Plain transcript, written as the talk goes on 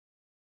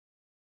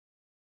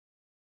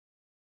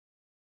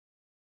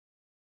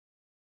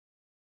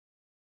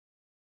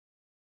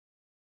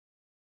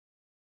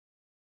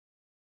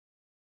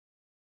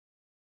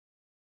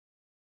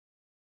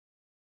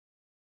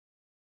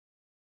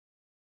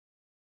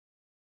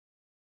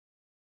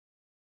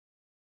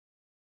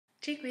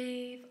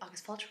Dígweave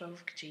agus fáilteómh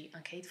go dtí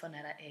an céad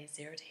fanile is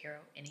 0 to hero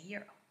in a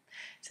euro.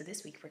 So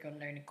this week we're going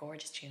to learn a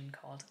gorgeous tune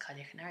called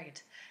Cailleach and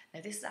Airgid.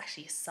 Now this is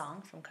actually a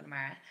song from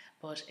Connemara,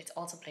 but it's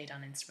also played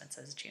on instruments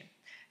as a tune.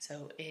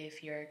 So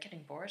if you're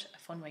getting bored, a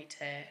fun way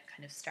to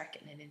kind of start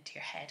getting it into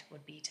your head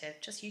would be to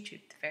just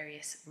YouTube the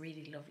various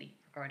really lovely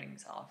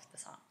recordings of the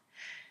song.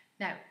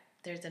 Now,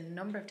 there's a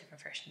number of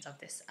different versions of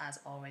this, as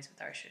always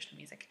with Irish traditional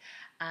music,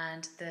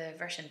 and the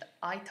version that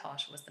I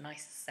thought was the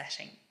nicest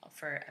setting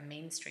for a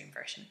mainstream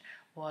version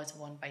was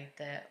one by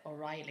the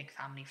O'Reilly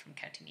family from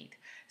County Meath.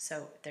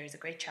 So there's a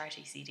great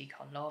charity CD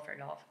called Love or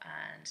Love,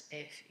 and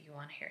if you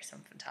want to hear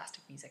some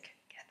fantastic music,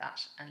 get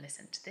that and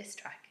listen to this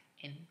track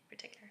in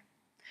particular.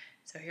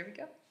 So here we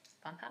go,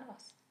 Ban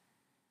Panavas.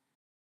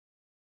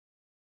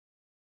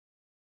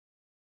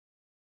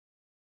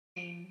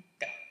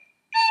 Go.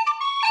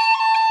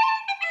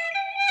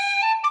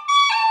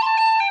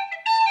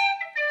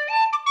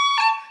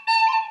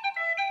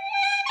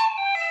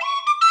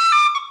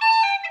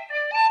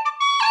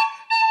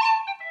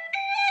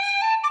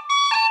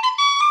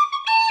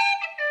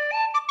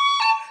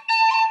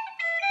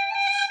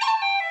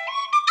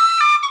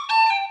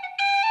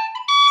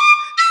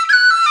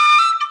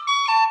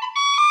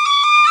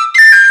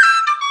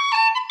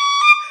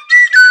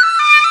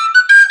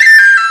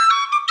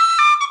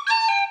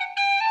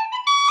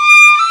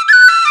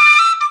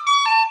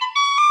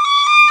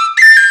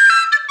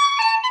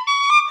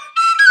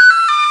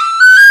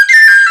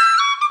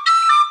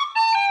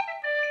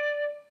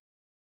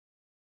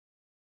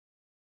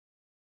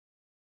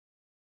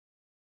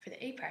 For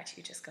the A part,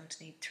 you're just going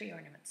to need 3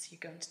 ornaments. You're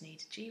going to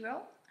need a G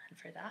roll, and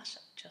for that,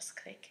 just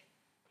click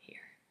here.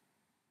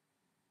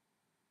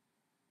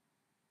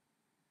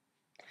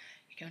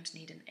 You're going to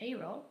need an A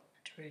roll,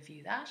 and to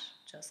review that,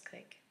 just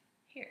click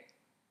here.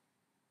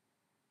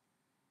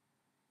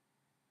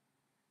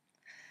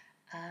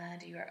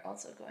 And you are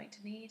also going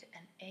to need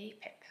an A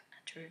pip,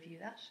 and to review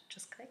that,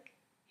 just click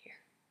here.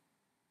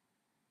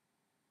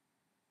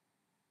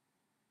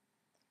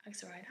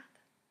 Agus right up.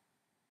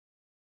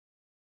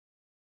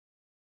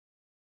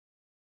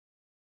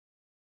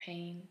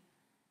 Pain.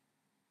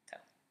 So.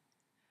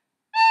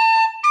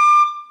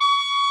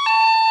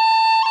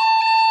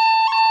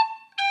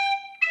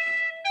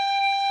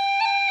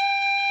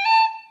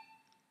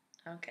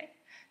 Okay,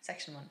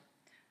 section 1.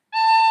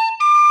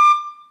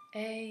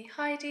 A,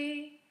 high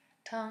D,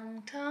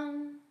 tongue,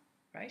 tongue.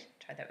 Right,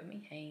 try that with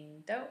me.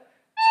 Hain, do.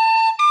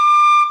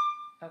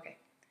 Okay,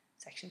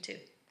 section 2.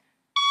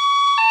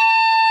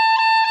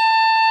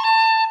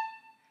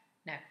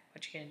 Now,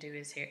 what you're going to do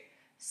is here,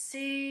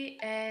 C,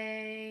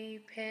 A,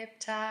 pip,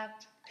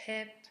 tap,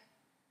 pip.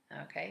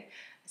 Okay,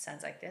 it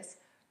sounds like this.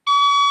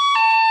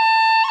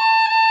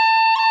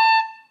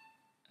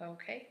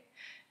 Okay,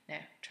 now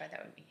try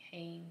that with me.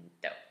 Hain,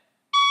 do.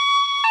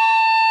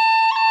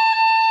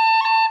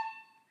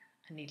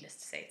 And needless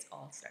to say, it's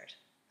all slurred.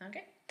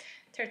 Okay,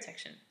 third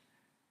section.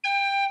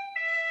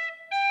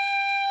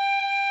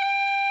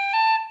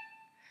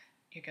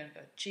 You're going to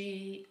go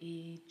G,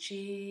 E,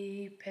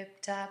 G,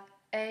 pip, tap,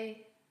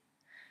 A.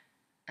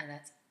 And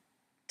that's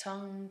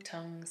tongue,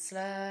 tongue,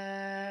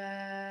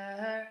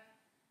 slur.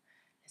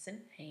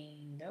 Listen,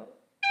 hain, do.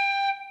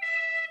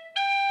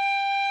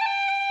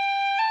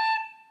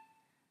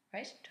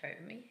 Right, try it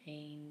with me.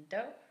 Hain,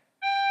 do.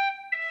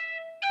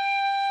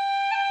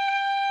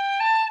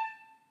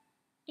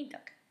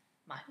 Intag.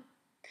 Mahu.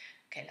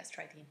 Okay, let's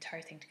try the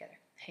entire thing together.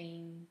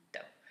 Hain, do.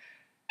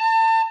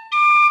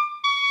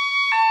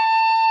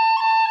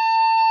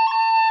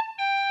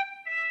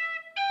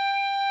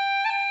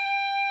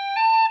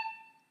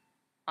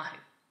 Mahu.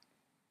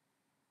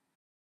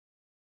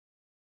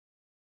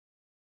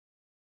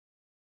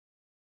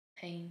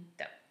 Hain,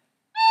 do.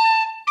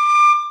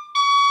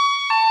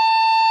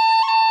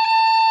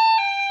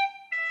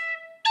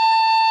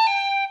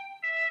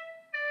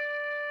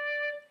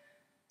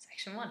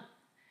 Section 1.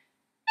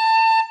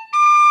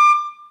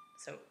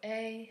 So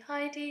A,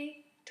 high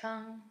D,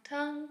 tongue,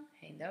 tongue,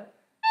 hain, do.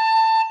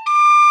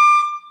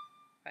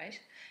 Right,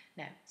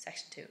 now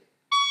section 2.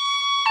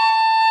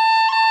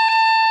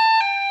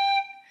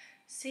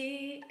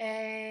 C,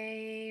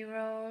 A,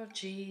 roll,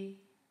 G.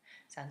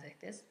 Sounds like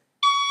this.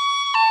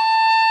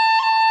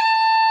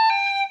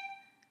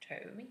 Try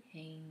it with me.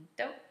 Hain,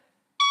 do.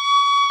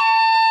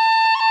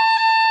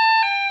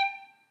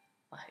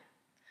 Mahu.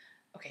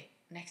 Okay,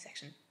 next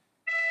section.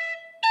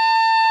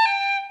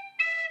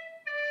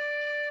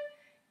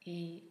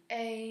 E,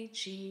 A,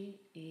 G,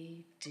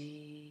 E,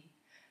 D.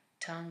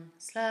 Tongue,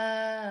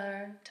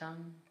 slur,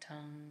 tongue,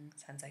 tongue.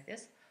 Sounds like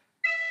this.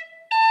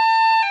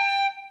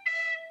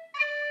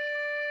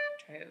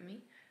 Try it with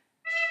me.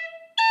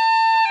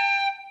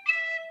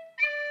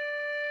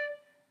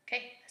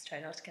 Okay, let's try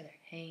it all together.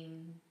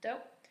 Hain, do.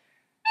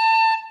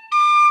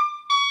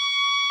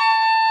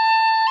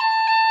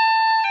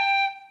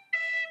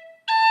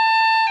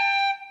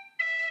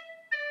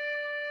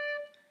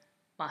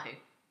 Mahu.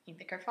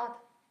 Intag ar fad.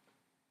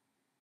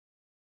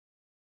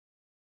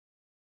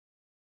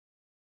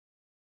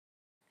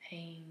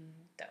 Hain,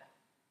 do.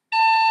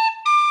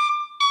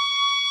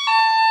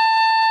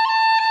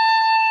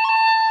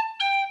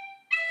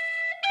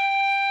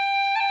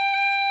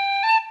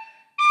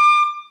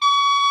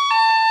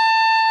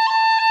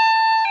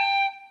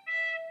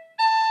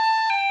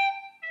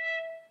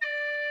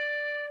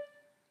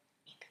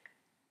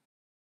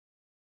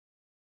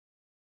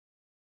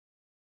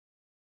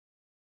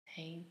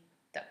 Hein,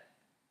 do.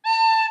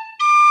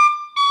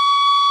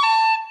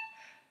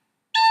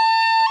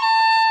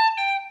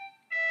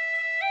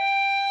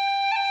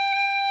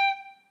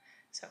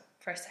 So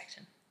first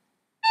section.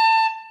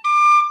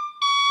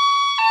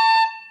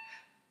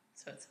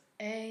 So it's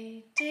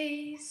A,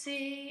 D,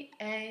 C,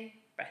 A,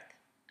 breath.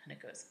 And it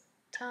goes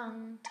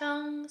tongue,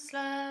 tongue,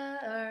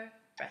 slur,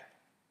 breath.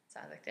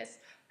 Sounds like this.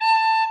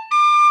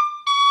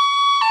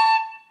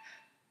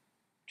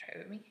 Try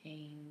with me.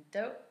 Hein,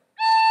 do.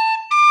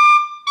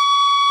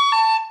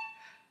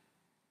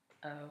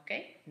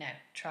 Okay, now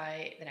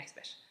try the next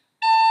bit.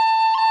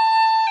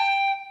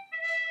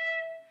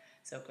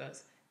 So it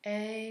goes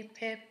A,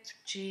 pip,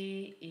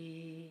 G,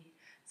 E,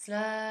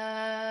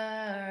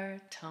 slur,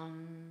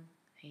 tongue,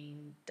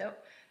 hein, do.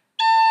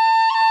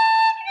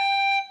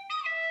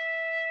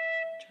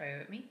 Try it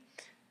with me.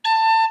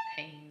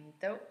 Hein,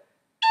 do.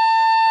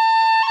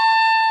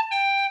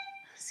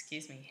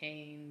 Excuse me,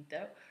 hein,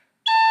 do.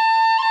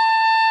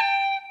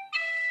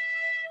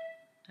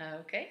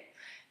 Okay,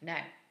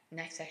 now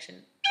next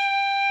section.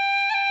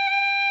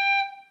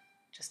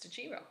 Just a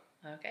G roll.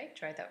 Okay,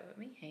 try that with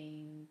me.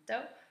 Hein, do.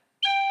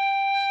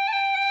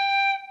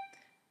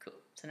 Cool.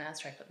 So now let's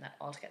try putting that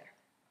all together.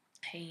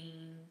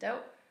 Hein, do.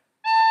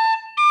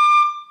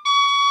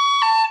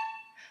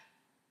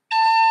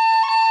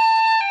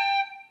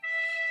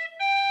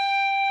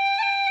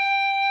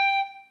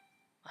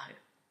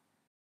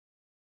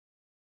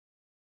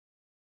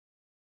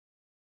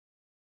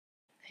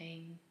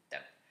 Hein, do.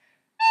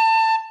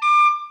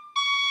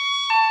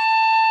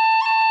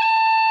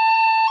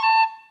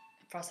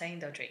 Frost hein,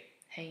 do, tree.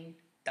 Hein,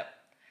 do.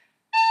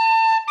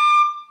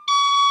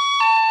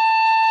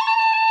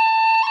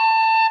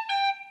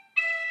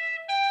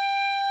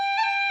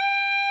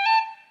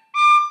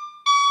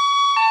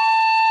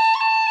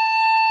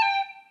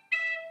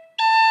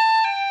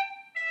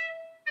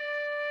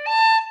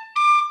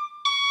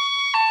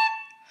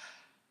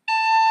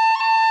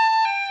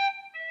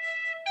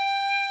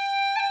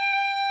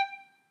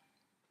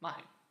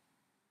 Mahu.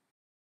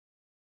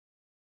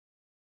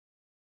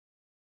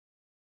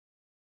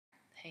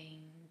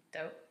 Hein, do.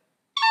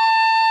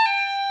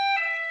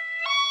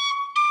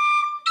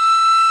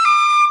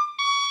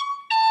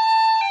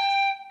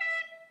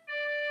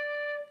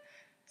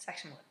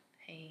 Section 1.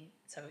 Hein.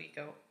 So you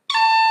go.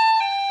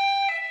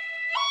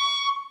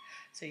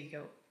 So you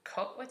go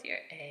cut with your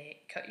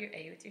A, cut your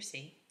A with your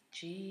C,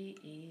 G,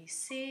 E,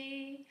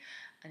 C,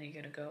 and you're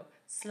gonna go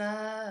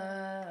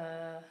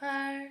slur.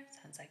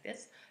 Sounds like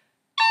this.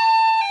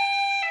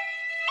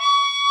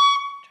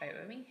 Try it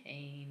with me.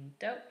 Hein,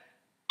 do.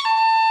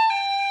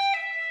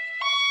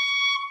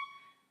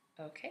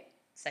 Okay,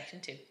 section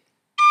 2. So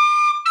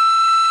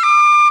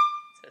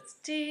it's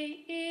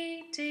D,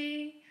 E,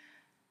 D,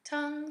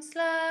 tongue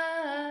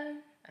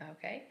slur.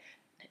 Okay,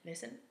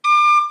 listen.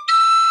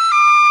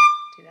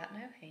 Do that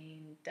now.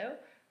 Hein, do.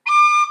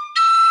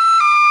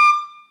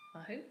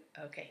 Mahu.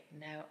 Okay,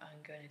 now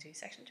I'm going to do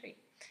section 3.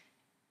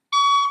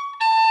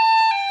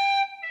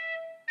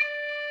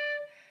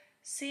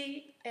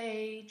 C,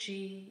 A,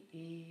 G,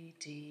 E,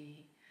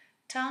 D,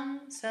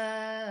 tongue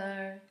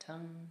slur,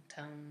 tongue,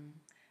 tongue.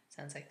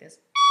 Sounds like this.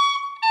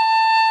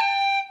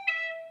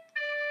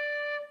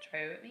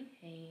 Try with me.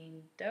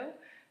 Hein, do.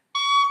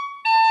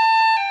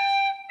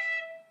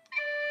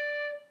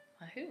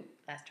 Mahu.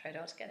 Let's try it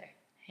all together.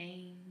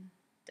 Hein,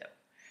 do.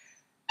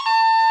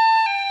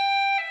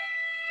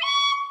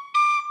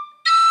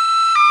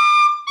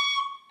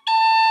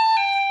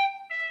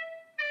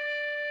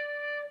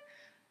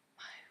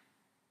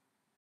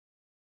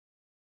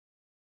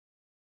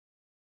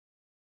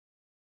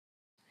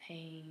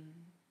 Hein,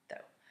 do.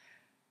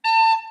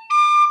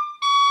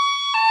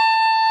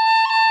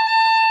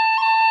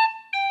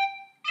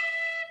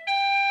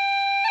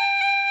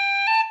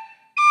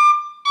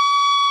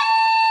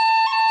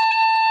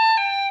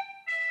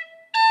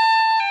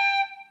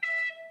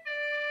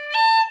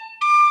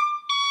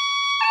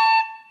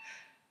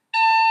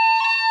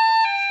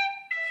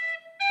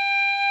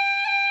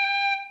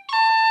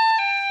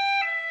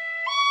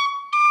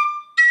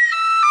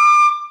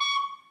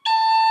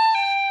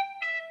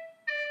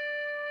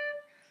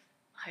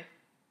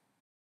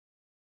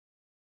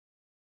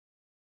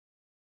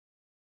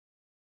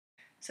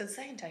 So the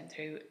second time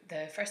through,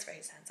 the first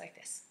phrase sounds like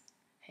this.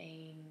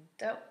 Hein,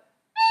 do.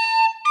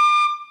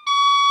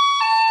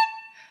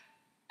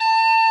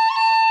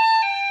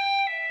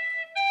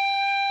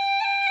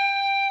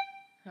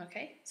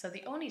 Okay, so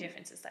the only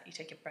difference is that you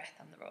take a breath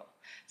on the roll.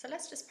 So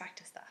let's just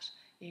practice that.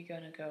 You're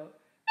going to go.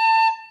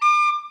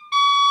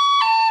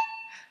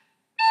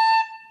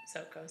 So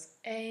it goes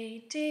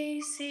A,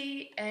 D,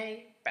 C,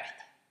 A,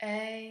 breath,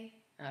 A.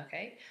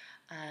 Okay,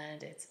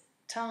 and it's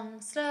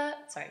tongue, slur,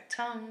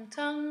 tongue,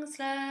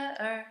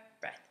 slur,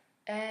 breath,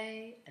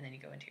 A, and then you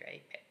go into your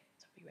A pip.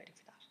 So be ready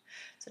for that.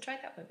 So try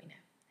that with me now.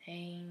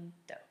 Hein,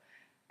 do.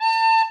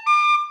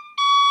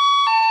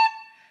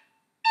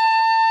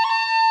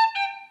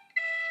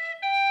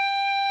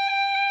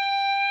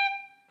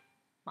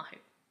 Mahu.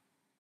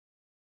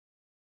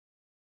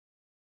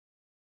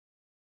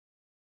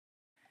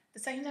 The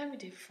second time we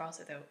do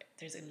frosted though,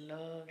 there's a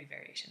lovely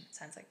variation. It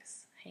sounds like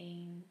this.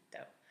 Hein do.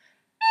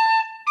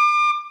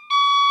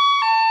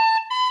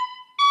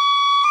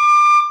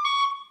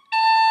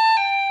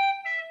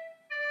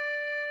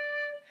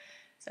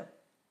 So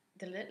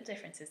the little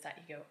difference is that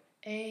you go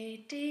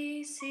A,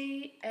 D,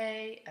 C,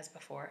 A as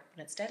before,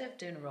 but instead of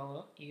doing a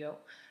roll, you go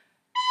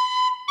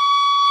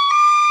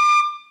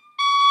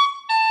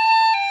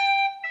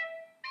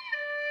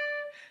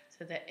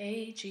so the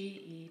A, G,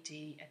 E,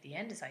 D at the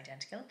end is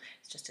identical.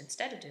 It's just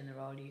instead of doing the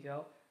roll, you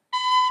go.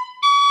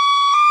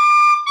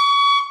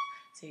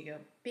 So you go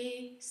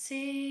B,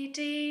 C,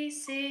 D,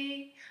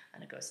 C,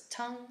 and it goes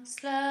tongue,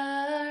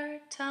 slur,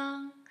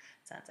 tongue.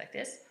 Sounds like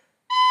this.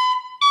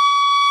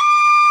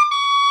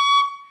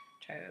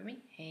 Try it with me.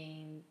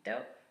 Hein do.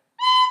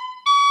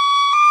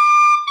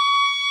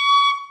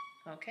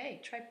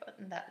 Okay, try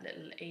putting that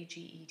little A, G,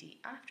 E, D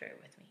after it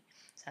with me.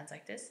 Sounds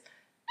like this.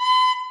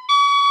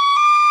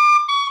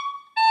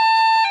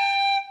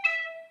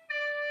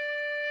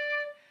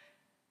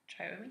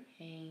 Try it with me.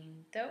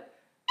 Hein do.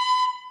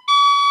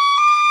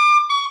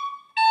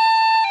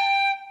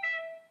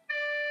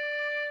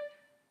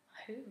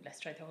 Let's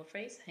try the whole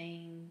phrase.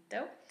 Hein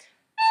do.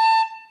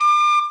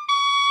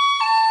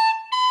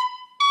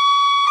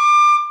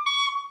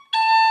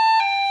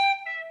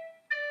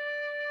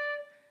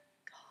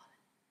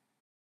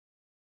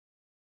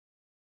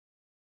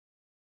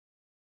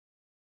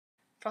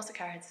 Frosted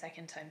Carrot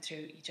second time through,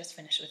 you just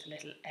finish with a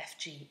little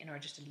FG in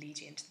order to lead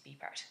you into the B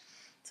part.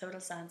 So it'll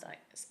sound like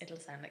this.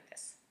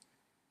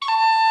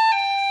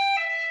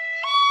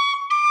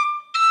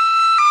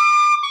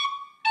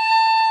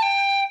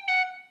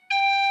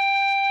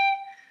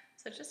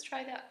 So just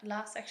try that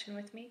last section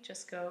with me.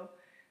 Just go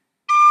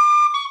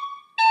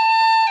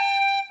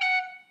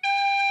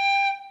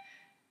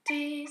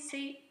D,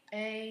 C,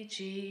 A,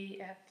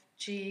 G, F,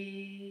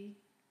 G.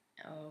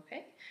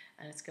 Okay,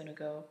 and it's going to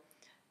go,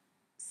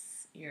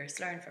 you're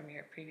slurring from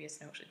your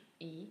previous note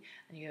E,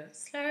 and you go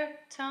slur,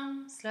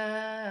 tongue,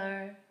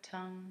 slur,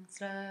 tongue,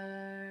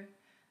 slur.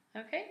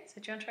 Okay, so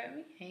do you want to try it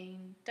with me?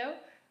 Hein do.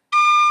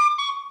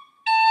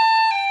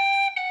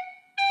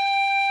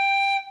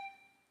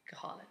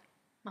 Cailleach.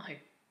 Mahu.